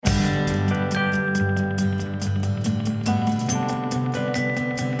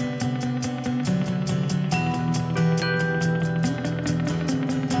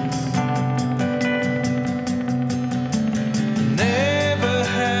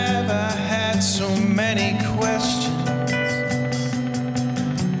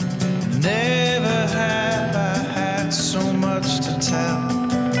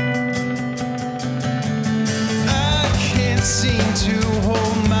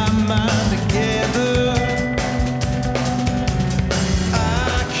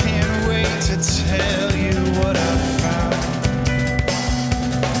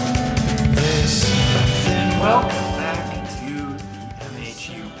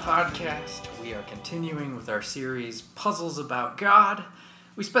podcast. We are continuing with our series, Puzzles About God.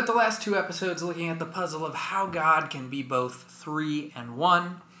 We spent the last two episodes looking at the puzzle of how God can be both three and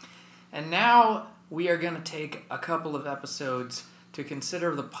one. And now we are going to take a couple of episodes to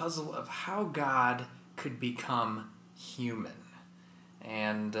consider the puzzle of how God could become human.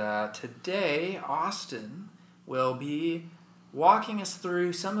 And today, Austin will be walking us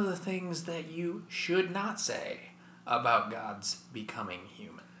through some of the things that you should not say about God's becoming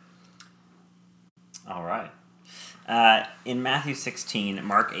human. All right. In Matthew 16,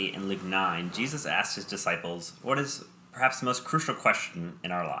 Mark 8, and Luke 9, Jesus asked his disciples, what is perhaps the most crucial question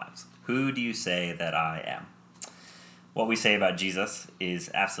in our lives? Who do you say that I am? What we say about Jesus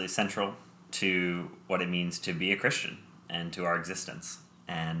is absolutely central to what it means to be a Christian and to our existence.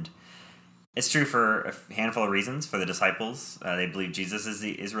 And it's true for a handful of reasons. For the disciples, they believe Jesus is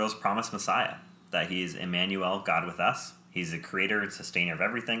Israel's promised Messiah, that he is Emmanuel, God with us. He's the creator and sustainer of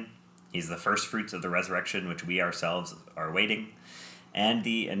everything. He's the first fruits of the resurrection, which we ourselves are awaiting, and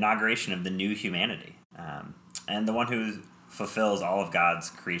the inauguration of the new humanity, and the one who fulfills all of God's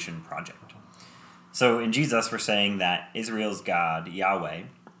creation project. So in Jesus, we're saying that Israel's God, Yahweh,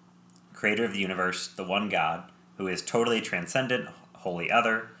 creator of the universe, the one God, who is totally transcendent, wholly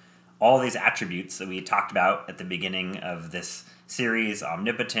other, all these attributes that we talked about at the beginning of this series,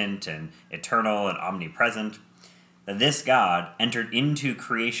 omnipotent and eternal and omnipresent, that this God entered into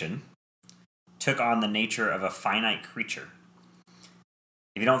creation, took on the nature of a finite creature.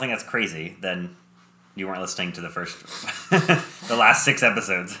 If you don't think that's crazy, then you weren't listening to the last 6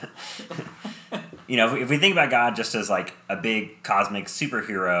 episodes. If we think about God just as like a big cosmic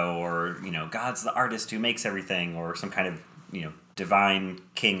superhero, or, God's the artist who makes everything, or some kind of, divine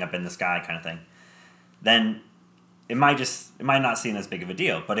king up in the sky kind of thing, then it might not seem as big of a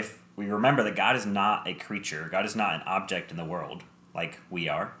deal. But if we remember that God is not a creature, God is not an object in the world like we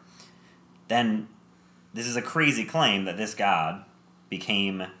are, then this is a crazy claim that this God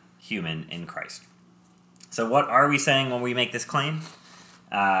became human in Christ. So what are we saying when we make this claim?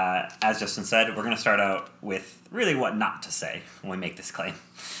 As Justin said, we're going to start out with really what not to say when we make this claim.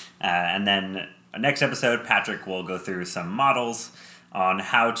 And then next episode, Patrick will go through some models on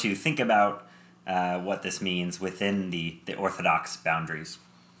how to think about what this means within the orthodox boundaries.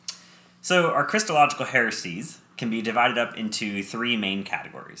 So our Christological heresies can be divided up into 3 main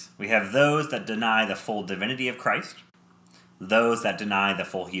categories. We have those that deny the full divinity of Christ, those that deny the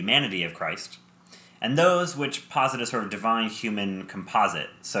full humanity of Christ, and those which posit a sort of divine-human composite.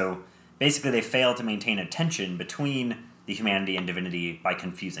 So basically they fail to maintain a tension between the humanity and divinity by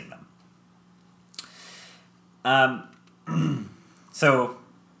confusing them. So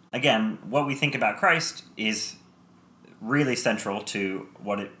again, what we think about Christ is really central to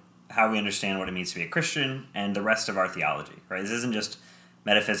how we understand what it means to be a Christian and the rest of our theology, right? This isn't just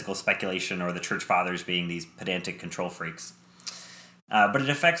metaphysical speculation or the church fathers being these pedantic control freaks. But it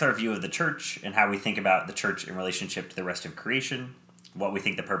affects our view of the church and how we think about the church in relationship to the rest of creation, what we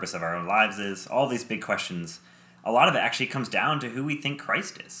think the purpose of our own lives is, all these big questions. A lot of it actually comes down to who we think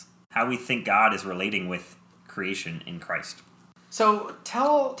Christ is, how we think God is relating with creation in Christ. So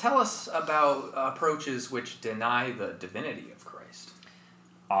tell us about approaches which deny the divinity of Christ.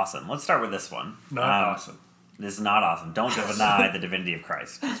 Awesome. Let's start with this one. Not awesome. This is not awesome. Don't deny the divinity of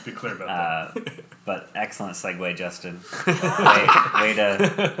Christ. Let's be clear about that. But excellent segue, Justin. way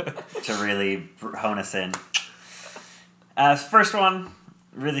to really hone us in. First one,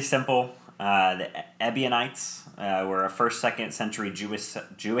 really simple. The Ebionites were a 1st, 2nd century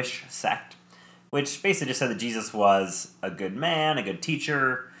Jewish sect, which basically just said that Jesus was a good man, a good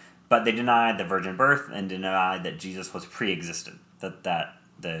teacher, but they denied the virgin birth and denied that Jesus was pre-existent, that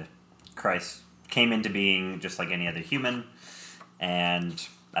the Christ came into being just like any other human, and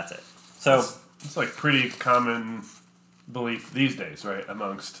that's it. So it's like pretty common belief these days, right?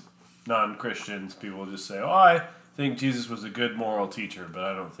 Amongst non-Christians, people just say, I think Jesus was a good moral teacher, but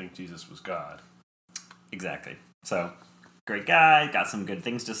I don't think Jesus was God. Exactly. So, great guy, got some good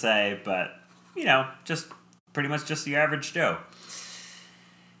things to say, but, just pretty much just the average Joe.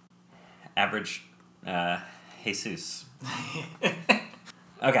 Average Jesus.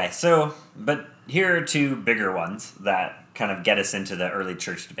 Okay, but here are 2 bigger ones that kind of get us into the early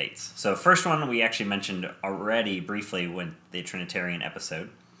church debates. So first one we actually mentioned already briefly with the Trinitarian episode.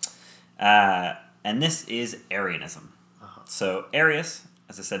 And this is Arianism. Uh-huh. So Arius,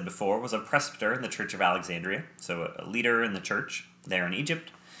 as I said before, was a presbyter in the Church of Alexandria, so a leader in the church there in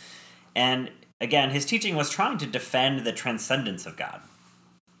Egypt. And again, his teaching was trying to defend the transcendence of God.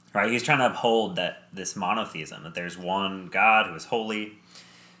 Right? He's trying to uphold this monotheism, that there's one God who is holy.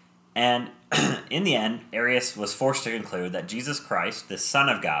 And in the end, Arius was forced to conclude that Jesus Christ, the Son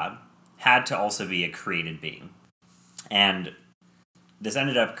of God, had to also be a created being. And this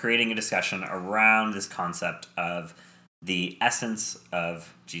ended up creating a discussion around this concept of the essence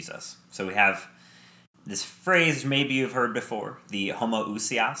of Jesus. So we have this phrase maybe you've heard before, the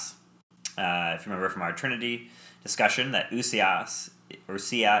homoousios. If you remember from our Trinity discussion, that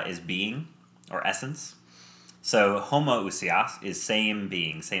ousia is being or essence. So homoousios is same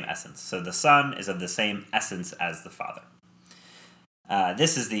being, same essence. So the Son is of the same essence as the Father.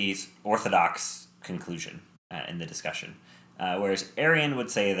 This is the orthodox conclusion in the discussion. Whereas Arius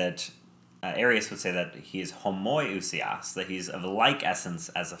would say that he is homoousios, that he's of like essence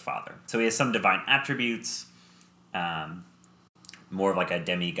as the Father. So he has some divine attributes, more of like a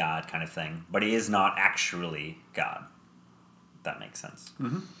demigod kind of thing, but he is not actually God. If that makes sense.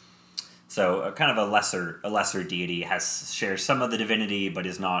 Mm-hmm. So kind of a lesser deity shares some of the divinity, but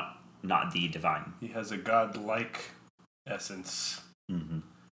is not the divine. He has a god-like essence, mm-hmm.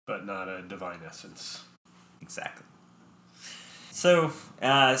 but not a divine essence. Exactly. So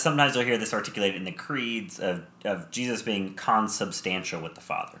sometimes you'll hear this articulated in the creeds of Jesus being consubstantial with the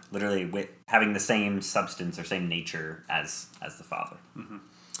Father, literally having the same substance or same nature as the Father. Mm-hmm.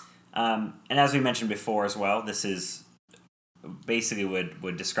 And as we mentioned before as well, this is basically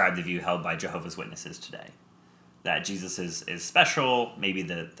would describe the view held by Jehovah's Witnesses today, that Jesus is special, maybe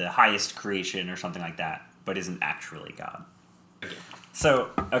the highest creation or something like that, but isn't actually God. So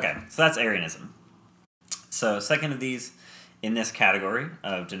that's Arianism. So second of these in this category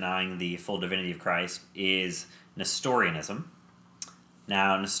of denying the full divinity of Christ is Nestorianism.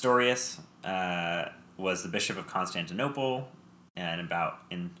 Now, Nestorius was the bishop of Constantinople and about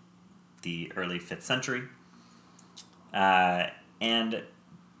in the early 5th century. And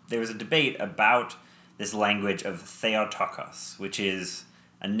there was a debate about this language of Theotokos, which is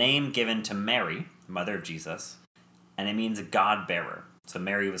a name given to Mary, the mother of Jesus, and it means a God-bearer. So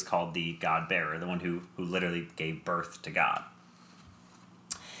Mary was called the God-bearer, the one who literally gave birth to God.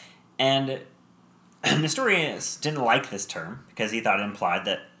 And Nestorius didn't like this term because he thought it implied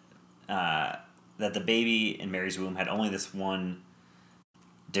that the baby in Mary's womb had only this one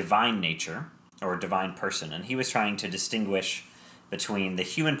divine nature or divine person, and he was trying to distinguish between the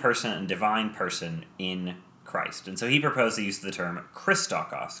human person and divine person in Christ. And so he proposed the use of the term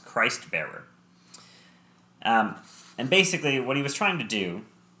Christokos, Christ-bearer. And basically what he was trying to do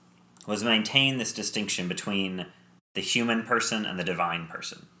was maintain this distinction between the human person and the divine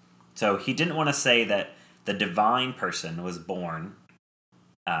person. So he didn't want to say that the divine person was born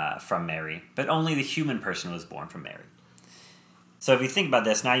from Mary, but only the human person was born from Mary. So if you think about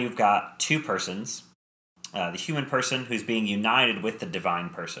this, now you've got two persons, the human person who's being united with the divine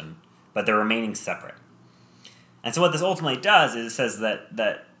person, but they're remaining separate. And so what this ultimately does is it says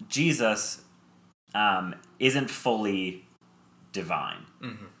that Jesus isn't fully divine.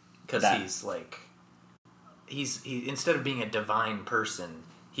 Because he's instead of being a divine person,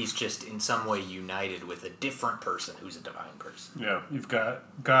 he's just in some way united with a different person who's a divine person. Yeah, you've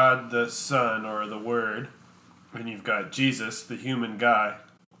got God the Son, or the Word, and you've got Jesus, the human guy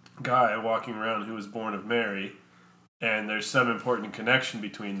walking around who was born of Mary, and there's some important connection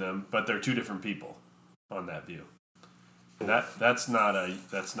between them, but they're two different people on that view. And that's not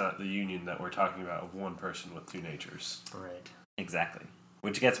the union that we're talking about of one person with two natures. Right. Exactly.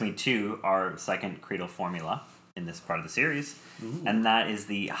 Which gets me to our second creedal formula in this part of the series, and that is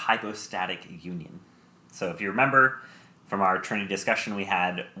the hypostatic union. So if you remember from our Trinity discussion, we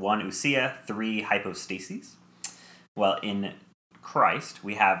had one ousia, three hypostases. Well, in Christ,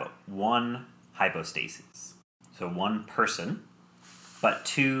 we have one hypostasis, so one person, but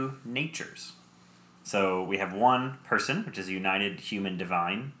two natures. So we have one person, which is a united human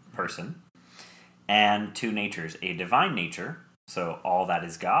divine person, and two natures, a divine nature, so all that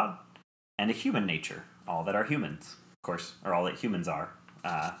is God, and a human nature, all that are humans, of course, or all that humans are,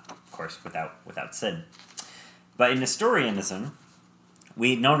 of course, without sin. But in Nestorianism,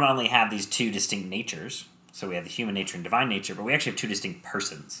 we not only have these two distinct natures, so we have the human nature and divine nature, but we actually have two distinct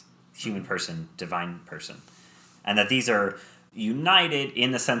persons, human person, divine person, and that these are united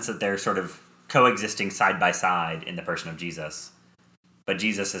in the sense that they're sort of coexisting side by side in the person of Jesus, but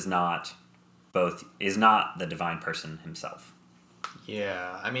Jesus is not the divine person himself.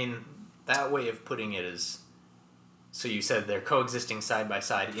 Yeah, I mean, that way of putting it is, so you said they're coexisting side by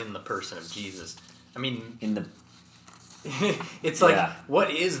side in the person of Jesus. I mean, it's like, what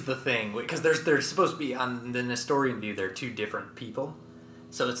is the thing? Because there's supposed to be, on the Nestorian view, they're two different people.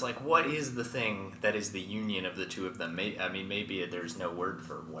 So it's like, what is the thing that is the union of the two of them? I mean, maybe there's no word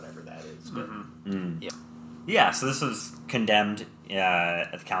for whatever that is, but yeah. Yeah, so this was condemned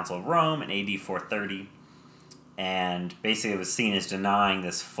at the Council of Rome in AD 430, and basically it was seen as denying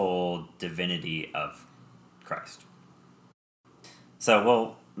this full divinity of Christ. So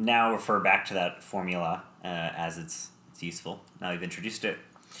we'll now refer back to that formula as it's useful. Now we've introduced it.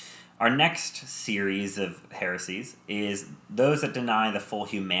 Our next series of heresies is those that deny the full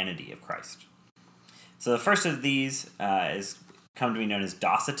humanity of Christ. So the first of these is come to be known as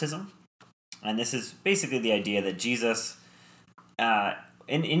Docetism. And this is basically the idea that Jesus, in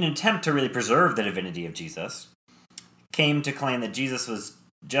an attempt to really preserve the divinity of Jesus, came to claim that Jesus was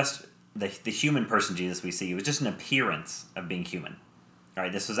just the human person Jesus we see. It was just an appearance of being human. All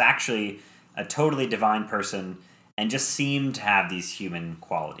right, this was actually a totally divine person and just seemed to have these human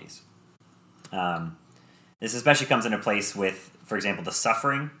qualities. This especially comes into place with, for example, the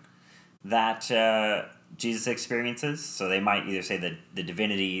suffering that Jesus experiences. So they might either say that the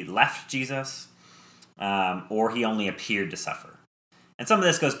divinity left Jesus, or he only appeared to suffer. And some of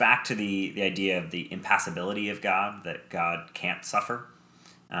this goes back to the idea of the impassibility of God, that God can't suffer,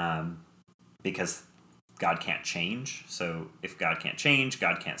 because God can't change. So if God can't change,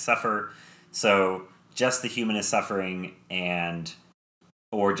 God can't suffer. So just the human is suffering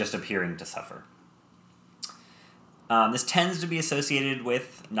or just appearing to suffer. This tends to be associated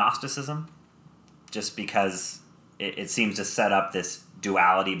with Gnosticism, just because it seems to set up this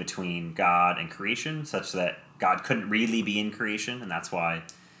duality between God and creation, such that God couldn't really be in creation, and that's why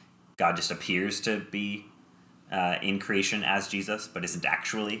God just appears to be in creation as Jesus, but isn't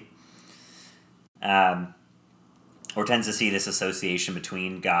actually. Or tends to see this association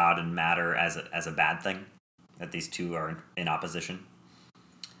between God and matter as a bad thing, that these two are in opposition.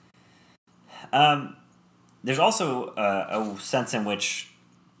 There's also a sense in which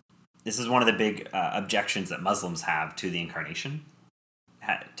this is one of the big objections that Muslims have to the Incarnation.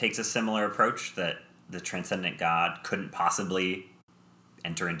 Takes a similar approach that the transcendent God couldn't possibly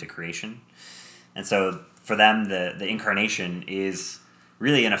enter into creation. And so for them, the Incarnation is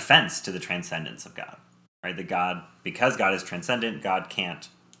really an offense to the transcendence of God. Right? Because God is transcendent, God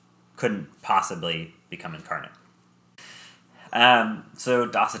couldn't possibly become incarnate. So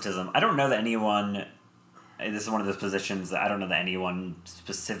Docetism, I don't know that anyone, this is one of those positions that I don't know that anyone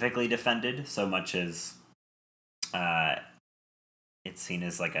specifically defended so much as it's seen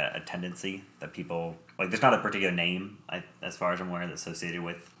as like a tendency that people, like there's not a particular name, as far as I'm aware, that's associated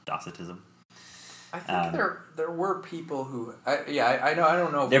with Docetism. I think there were people who, I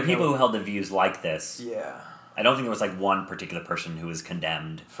don't know. There are people who held the views like this. Yeah. I don't think there was like one particular person who was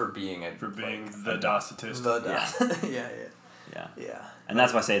condemned for being the Docetist. Yeah. And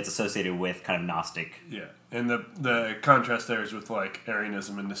that's why I say it's associated with kind of Gnostic. Yeah, and the contrast there is with like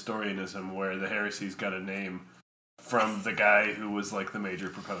Arianism and Nestorianism, where the heresy's got a name from the guy who was like the major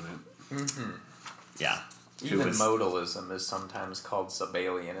proponent. Mm-hmm. Yeah. Even modalism is sometimes called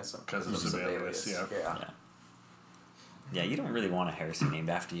Sabellianism. Because of Sabellius, yeah. Yeah, you don't really want a heresy named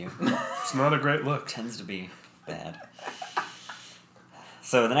after you. It's not a great look. Tends to be bad.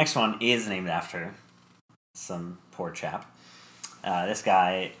 So the next one is named after some poor chap. This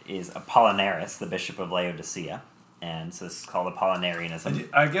guy is Apollinaris, the bishop of Laodicea, and so this is called Apollinarianism.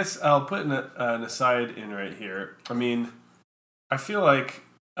 I guess I'll put an aside in right here. I mean, I feel like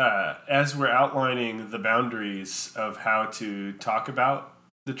as we're outlining the boundaries of how to talk about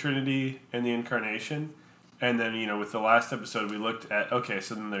the Trinity and the Incarnation, and then, with the last episode we looked at, okay,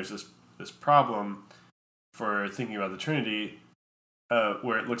 so then there's this problem for thinking about the Trinity,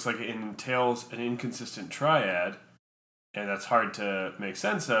 where it looks like it entails an inconsistent triad, and that's hard to make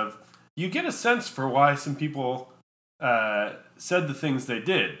sense of. You get a sense for why some people said the things they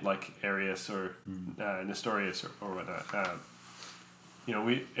did, like Arius or Nestorius or whatnot.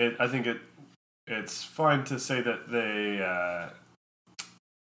 I think it's fine to say that they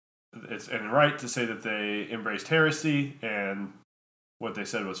it's right to say that they embraced heresy and what they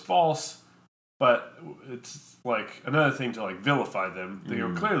said was false, but it's like another thing to like vilify them. They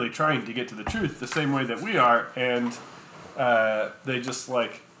are clearly trying to get to the truth the same way that we are, and they just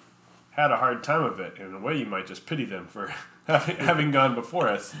like had a hard time of it. In a way, you might just pity them for having gone before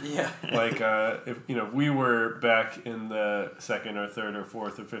us. Yeah. Like if we were back in the 2nd or 3rd or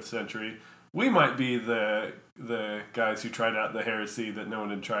 4th or 5th century, we might be the guys who tried out the heresy that no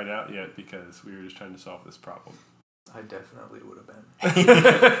one had tried out yet because we were just trying to solve this problem. I definitely would have been.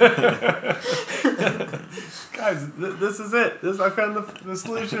 Guys, this is it. I found the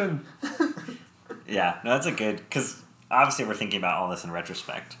solution. Yeah, no, that's a good, because obviously we're thinking about all this in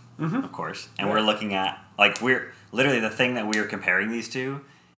retrospect, of course, and we're looking at, we're literally the thing that we are comparing these to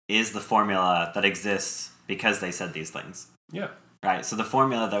is the formula that exists because they said these things. Yeah. Right, so the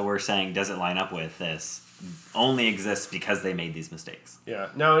formula that we're saying, does it line up with this? only exists because they made these mistakes. Yeah.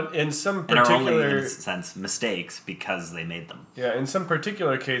 Now, in some And are particular... only, in a sense, mistakes because they made them. Yeah, in some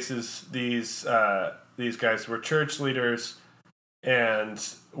particular cases, these guys were church leaders, and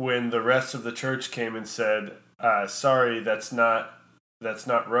when the rest of the church came and said, sorry, that's not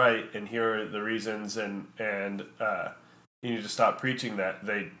right, and here are the reasons, and you need to stop preaching that,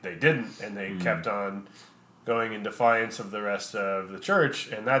 they didn't, and they kept on going in defiance of the rest of the church,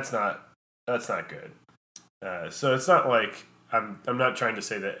 and that's not good. So it's not like I'm not trying to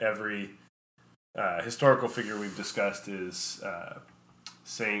say that every historical figure we've discussed is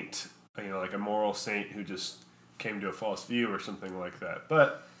saint, like a moral saint who just came to a false view or something like that.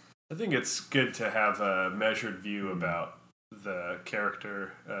 But I think it's good to have a measured view about the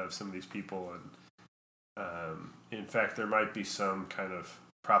character of some of these people, and in fact, there might be some kind of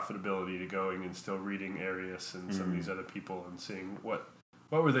profitability to going and still reading Arius and some of these other people and seeing what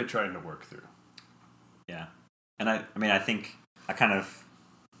were they trying to work through. Yeah, and I think I kind of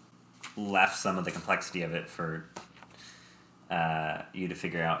left some of the complexity of it for you to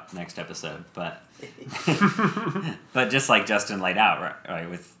figure out next episode, but but just like Justin laid out,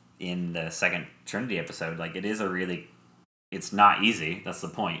 right, in the second Trinity episode, like it's not easy. That's the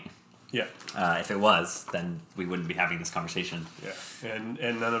point. Yeah. If it was, then we wouldn't be having this conversation. Yeah,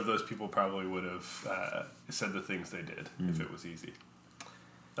 and none of those people probably would have said the things they did if it was easy.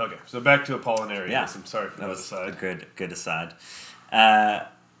 Okay, so back to Apollinaris. Yeah. I'm sorry for that aside. A good aside.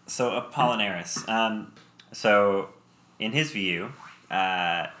 So Apollinaris. So in his view,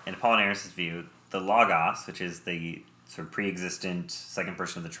 in Apollinaris' view, the Logos, which is the sort of pre-existent second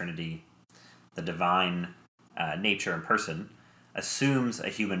person of the Trinity, the divine nature and person, assumes a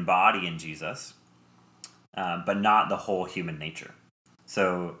human body in Jesus, but not the whole human nature.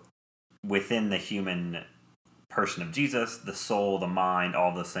 So within the human person of Jesus, the soul, the mind,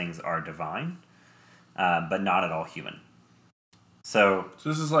 all those things are divine, but not at all human. So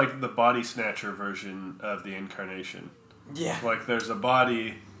this is like the body snatcher version of the Incarnation. Yeah. Like there's a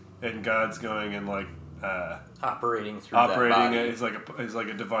body, and God's going and like operating through that body. He's like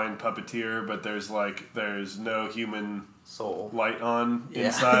a divine puppeteer, but there's no human soul light on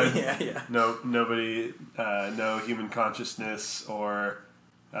inside. Yeah. Nobody, no human consciousness or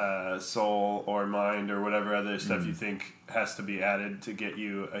soul or mind or whatever other stuff you think has to be added to get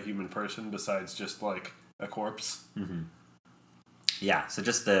you a human person besides just like a corpse. Mm-hmm. Yeah, so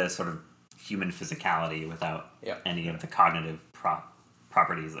just the sort of human physicality without any of the cognitive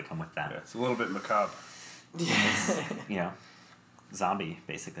properties that come with that. Yeah, it's a little bit macabre. Yeah. Zombie,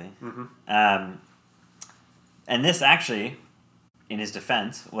 basically. Mm-hmm. And this actually, in his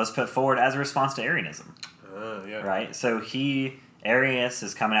defense, was put forward as a response to Arianism. Yeah. Right? So Arius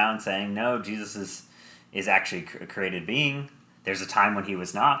is coming out and saying, no, Jesus is actually a created being. There's a time when he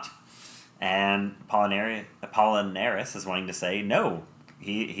was not. And Apollinaris is wanting to say, no,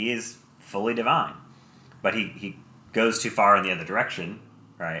 he is fully divine. But he goes too far in the other direction,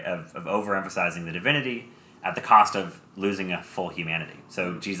 right, of overemphasizing the divinity at the cost of losing a full humanity.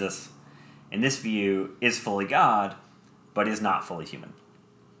 So Jesus, in this view, is fully God, but is not fully human.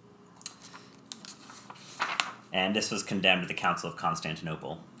 And this was condemned at the Council of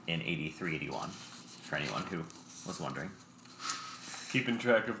Constantinople in 83-81, for anyone who was wondering. Keeping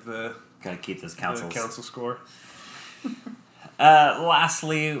track of the... Gotta keep those councils. Council score.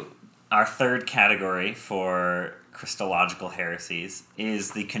 Lastly, our third category for Christological heresies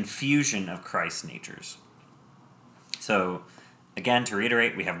is the confusion of Christ's natures. So, again, to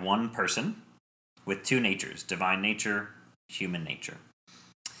reiterate, we have one person with two natures, divine nature, human nature.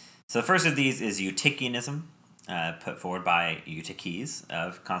 So the first of these is Eutychianism, put forward by Eutyches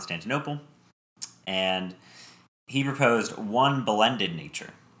of Constantinople. And he proposed one blended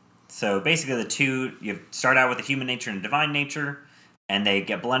nature. So basically the two, you start out with a human nature and a divine nature, and they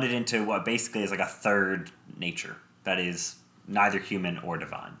get blended into what basically is like a third nature that is neither human or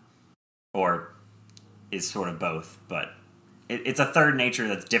divine. Or is sort of both, but it's a third nature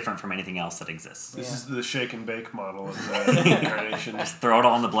that's different from anything else that exists. This is the shake and bake model of the Incarnation. Just throw it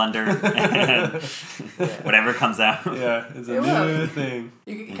all in the blender, and whatever comes out. Yeah, it's a new thing.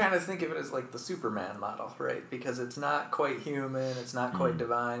 You can kind of think of it as like the Superman model, right? Because it's not quite human, it's not quite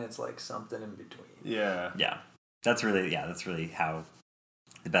divine, it's like something in between. Yeah. Yeah. That's really how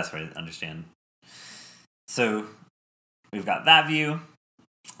the best way to understand. So we've got that view,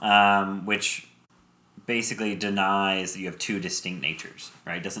 which basically denies that you have two distinct natures,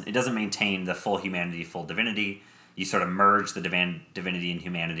 right? It doesn't maintain the full humanity, full divinity. You sort of merge the divinity and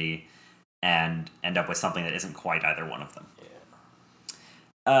humanity and end up with something that isn't quite either one of them.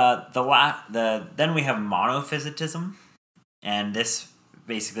 Yeah. Then we have monophysitism, and this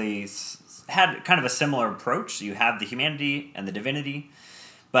basically had kind of a similar approach. You have the humanity and the divinity,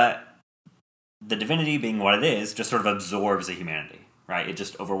 but the divinity, being what it is, just sort of absorbs the humanity, right? It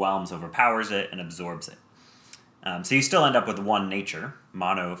just overpowers it, and absorbs it. So you still end up with one nature,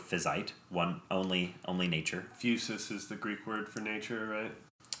 monophysite, one only nature. Physis is the Greek word for nature, right?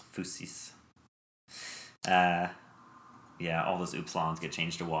 Physis. Yeah, all those upsilons get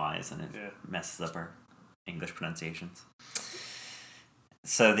changed to y's, and it messes up our English pronunciations.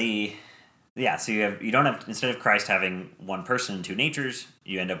 So you don't have, instead of Christ having one person and two natures,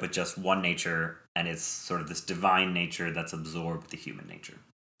 you end up with just one nature, and it's sort of this divine nature that's absorbed the human nature.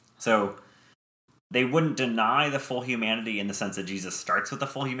 So they wouldn't deny the full humanity in the sense that Jesus starts with the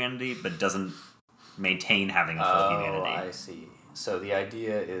full humanity, but doesn't maintain having a full humanity. Oh, I see. So the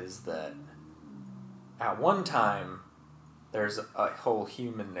idea is that at one time, there's a whole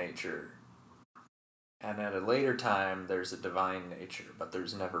human nature, and at a later time, there's a divine nature, but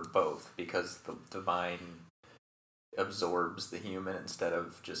there's never both, because the divine absorbs the human instead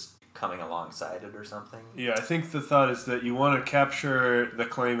of just coming alongside it or something. Yeah, I think the thought is that you want to capture the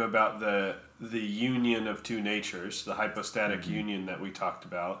claim about the union of two natures, the hypostatic union that we talked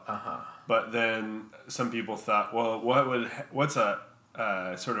about. Uh-huh. But then some people thought, well, what's a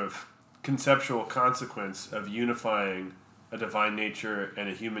sort of conceptual consequence of unifying a divine nature and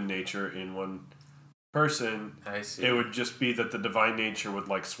a human nature in one person? I see. It would just be that the divine nature would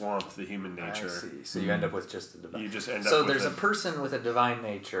like swamp the human nature. I see. So you end up with just the divine. You just end up so with there's a person with a divine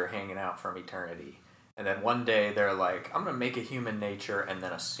nature hanging out from eternity, and then one day they're like, I'm going to make a human nature and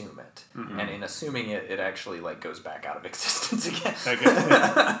then assume it. Mm-hmm. And in assuming it, it actually like goes back out of existence again.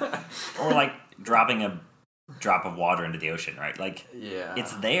 Or like dropping a drop of water into the ocean, right? Like,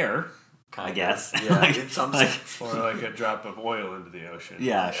 it's there, I guess. Yeah, like, in some sense. Or like a drop of oil into the ocean.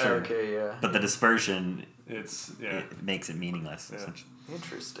 Yeah, sure. Okay, yeah. But the dispersion, it makes it meaningless, essentially.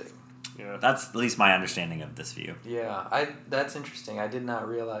 Interesting. Yeah. That's at least my understanding of this view. Yeah, that's interesting. I did not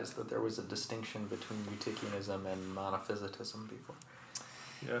realize that there was a distinction between Eutychianism and monophysitism before.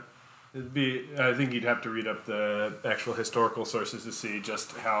 Yeah. I think you'd have to read up the actual historical sources to see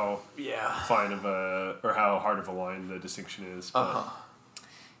just how fine of or how hard of a line the distinction is. But.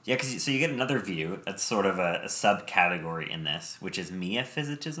 Yeah, so you get another view that's sort of a subcategory in this, which is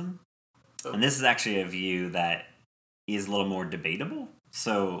miaphysitism. Oh. And this is actually a view that is a little more debatable.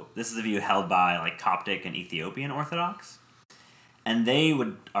 So this is a view held by like Coptic and Ethiopian Orthodox. And they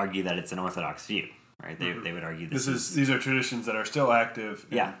would argue that it's an Orthodox view, right? They would argue these are traditions that are still active.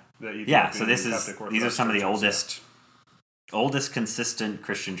 So these are some of the oldest consistent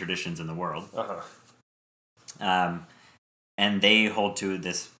Christian traditions in the world. And they hold to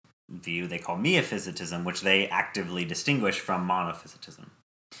this view they call miaphysitism, which they actively distinguish from monophysitism.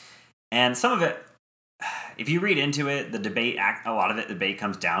 And some of it, if you read into it, a lot of the debate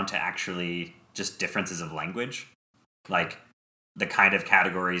comes down to actually just differences of language. Like the kind of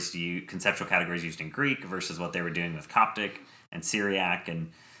conceptual categories used in Greek versus what they were doing with Coptic and Syriac,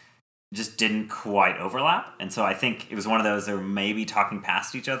 and just didn't quite overlap. And so I think it was one of those that were maybe talking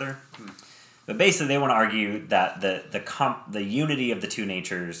past each other. But basically, they want to argue that the unity of the two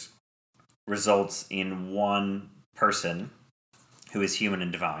natures results in one person who is human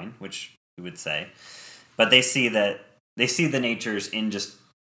and divine, which we would say. But they see the natures in just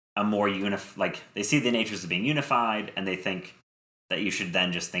a more they see the natures as being unified, and they think that you should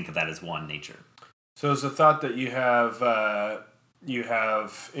then just think of that as one nature. So it's a thought that you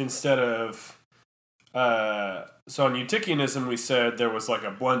have instead of. So on Eutychianism, we said there was like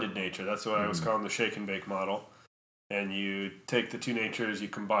a blended nature. That's what I was calling the shake and bake model. And you take the two natures, you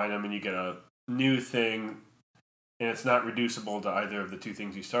combine them, and you get a new thing, and it's not reducible to either of the two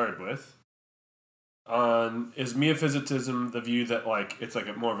things you started with. Is miaphysitism the view that like it's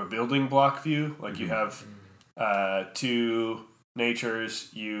like more of a building block view? Like you have two natures,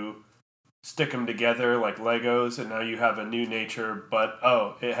 you stick them together like Legos, and now you have a new nature, but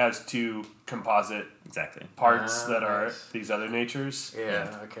it has two composite parts that are these other natures.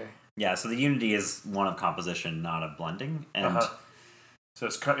 Okay. Yeah, so the unity is one of composition, not of blending. And so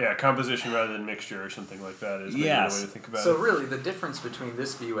it's composition rather than mixture or something like that is maybe the way to think about it. So really the difference between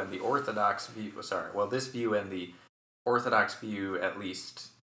this view and the Orthodox view, this view and the Orthodox view, at least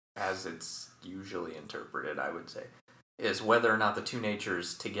as it's usually interpreted, I would say, is whether or not the two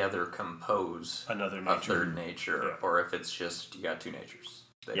natures together compose a third nature, or if it's just you got two natures.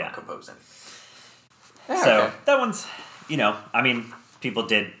 They don't compose anything. So that one's, people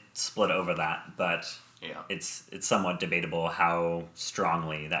did split over that, but it's somewhat debatable how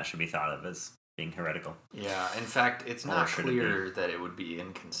strongly that should be thought of as being heretical. Yeah, in fact, it's Or not should it clear that it would be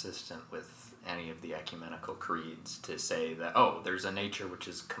inconsistent with any of the ecumenical creeds to say that, oh, there's a nature which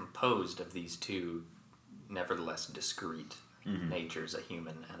is composed of these two, nevertheless discrete natures, a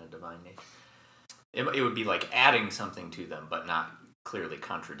human and a divine nature. It would be like adding something to them, but not clearly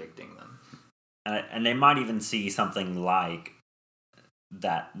contradicting them. And they might even see something like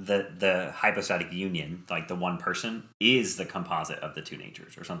that the hypostatic union, like the one person, is the composite of the two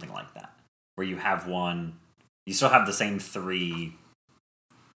natures, or something like that. Where you have one, you still have the same three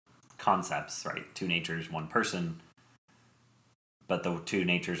concepts, right? Two natures, one person, but the two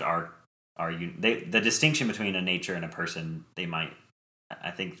natures are the distinction between a nature and a person,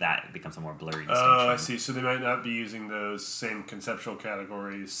 I think that becomes a more blurry distinction. Oh, I see. So they might not be using those same conceptual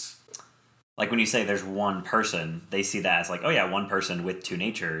categories. Like when you say there's one person, they see that as like, oh yeah, one person with two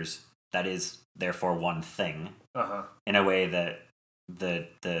natures, that is therefore one thing. In a way that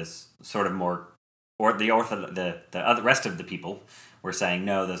the sort of more, or the other rest of the people were saying,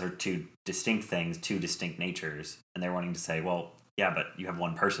 no, those are two distinct things, two distinct natures, and they're wanting to say, well, yeah, but you have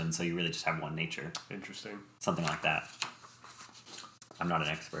one person, so you really just have one nature. Interesting. Something like that. I'm not an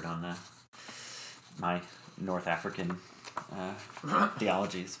expert on my North African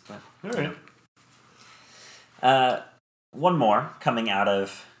theologies, but all right. One more coming out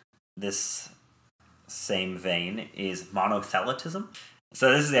of this same vein is monothelitism.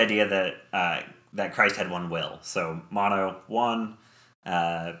 So this is the idea that Christ had one will. So mono, one,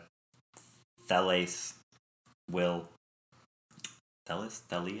 theles, will,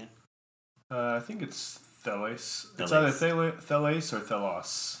 thelia. I think it's theles. It's either theles or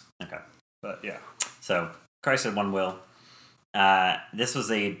thelos. Okay, but yeah. So Christ had one will. This was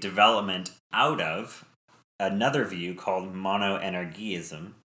a development out of another view called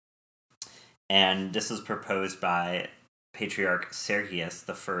monoenergism, and this was proposed by Patriarch Sergius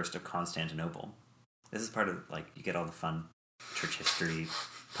I of Constantinople. This is part of, like, you get all the fun church history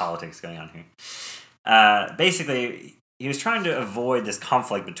politics going on here. Basically, he was trying to avoid this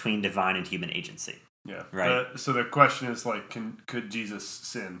conflict between divine and human agency. Yeah. Right. So the question is, like, could Jesus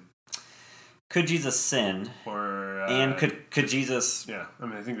sin? Could Jesus sin? Or and could Jesus? Yeah, I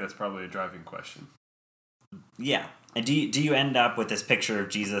mean, I think that's probably a driving question. Yeah, and do you end up with this picture of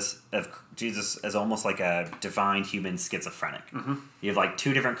Jesus as almost like a divine human schizophrenic? Mm-hmm. You have like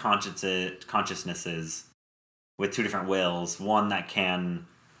two different consciousnesses with two different wills, one that can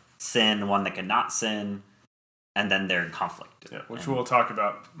sin, one that cannot sin, and then they're in conflict. Yeah, which we'll talk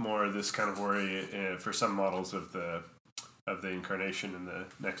about more of this kind of worry for some models of the Incarnation in the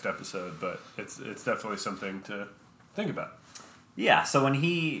next episode, but it's definitely something to think about. Yeah,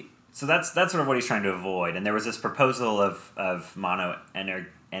 so that's sort of what he's trying to avoid, and there was this proposal of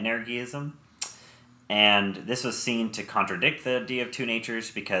monoenergism, and this was seen to contradict the idea of two natures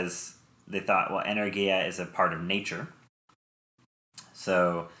because they thought, well, energia is a part of nature.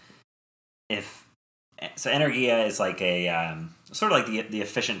 So energia is like a sort of like the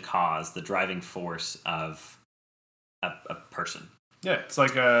efficient cause, the driving force of a person. Yeah, it's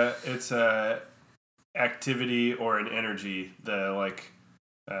like it's a activity or an energy, the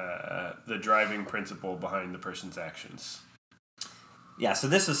driving principle behind the person's actions. Yeah, so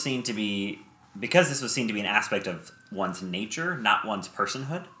this was seen to be an aspect of one's nature, not one's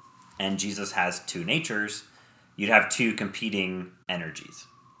personhood, and Jesus has two natures, you'd have two competing energies.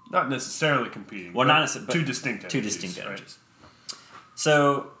 Not necessarily competing. Well, not necessarily, two distinct energies. Two distinct energies. Right?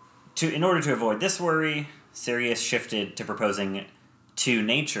 So, in order to avoid this worry, Sirius shifted to proposing two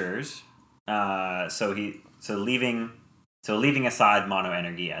natures. Leaving aside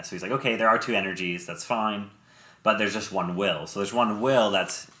monoenergia. So he's like, okay, there are two energies, that's fine, but there's just one will. So there's one will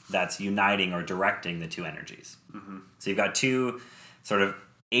that's uniting or directing the two energies. Mm-hmm. So you've got two sort of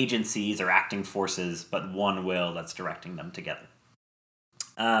agencies or acting forces, but one will that's directing them together.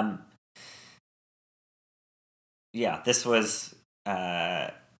 This was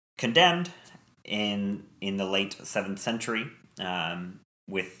condemned in the late 7th century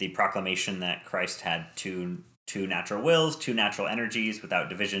with the proclamation that Christ had two natural wills, two natural energies without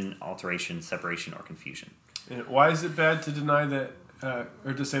division, alteration, separation, or confusion. Why is it bad to deny that,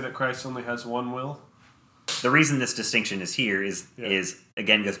 or to say that Christ only has one will? The reason this distinction is here is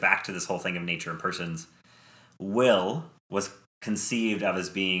again goes back to this whole thing of nature and persons. Will was conceived of as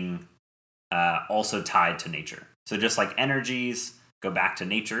being also tied to nature. So just like energies go back to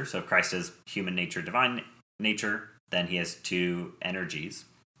nature, so if Christ is human nature, divine nature, then he has two energies,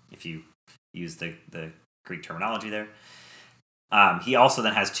 if you use the Greek terminology there. He also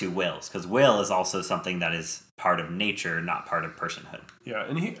then has two wills, because will is also something that is part of nature, not part of personhood. Yeah,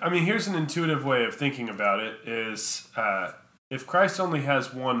 and here's an intuitive way of thinking about it, is if Christ only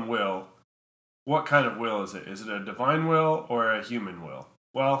has one will, what kind of will is it? Is it a divine will or a human will?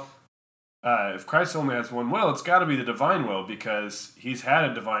 Well, if Christ only has one will, it's got to be the divine will, because he's had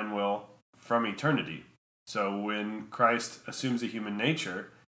a divine will from eternity. So when Christ assumes a human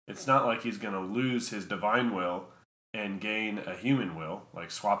nature, it's not like he's going to lose his divine will and gain a human will, like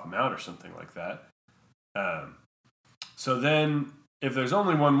swap them out or something like that. So then, if there's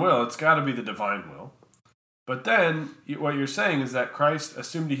only one will, it's got to be the divine will. But then, what you're saying is that Christ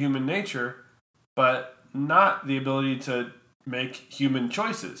assumed a human nature, but not the ability to make human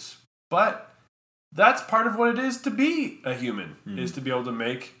choices. But that's part of what it is to be a human, is to be able to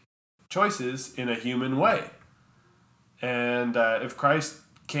make choices in a human way. And if Christ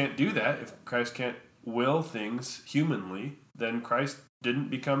can't do that, if Christ can't will things humanly, then Christ didn't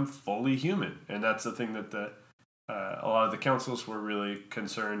become fully human. And that's the thing that a lot of the councils were really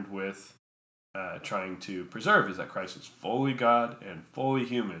concerned with trying to preserve, is that Christ was fully God and fully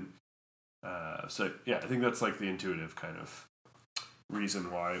human. So yeah, I think that's like the intuitive kind of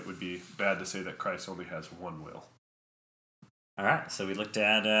reason why it would be bad to say that Christ only has one will. All right, so we looked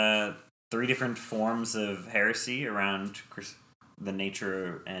at 3 different forms of heresy around the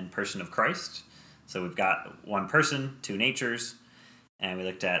nature and person of Christ. So we've got one person, 2 natures, and we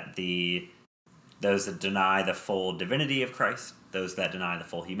looked at those that deny the full divinity of Christ, those that deny the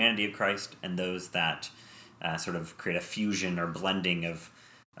full humanity of Christ, and those that sort of create a fusion or blending of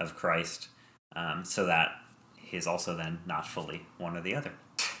Christ, so that he is also then not fully one or the other.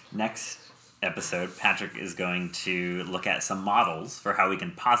 Next episode, Patrick is going to look at some models for how we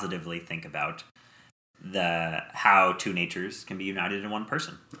can positively think about how 2 natures can be united in one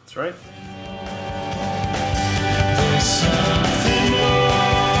person. That's right.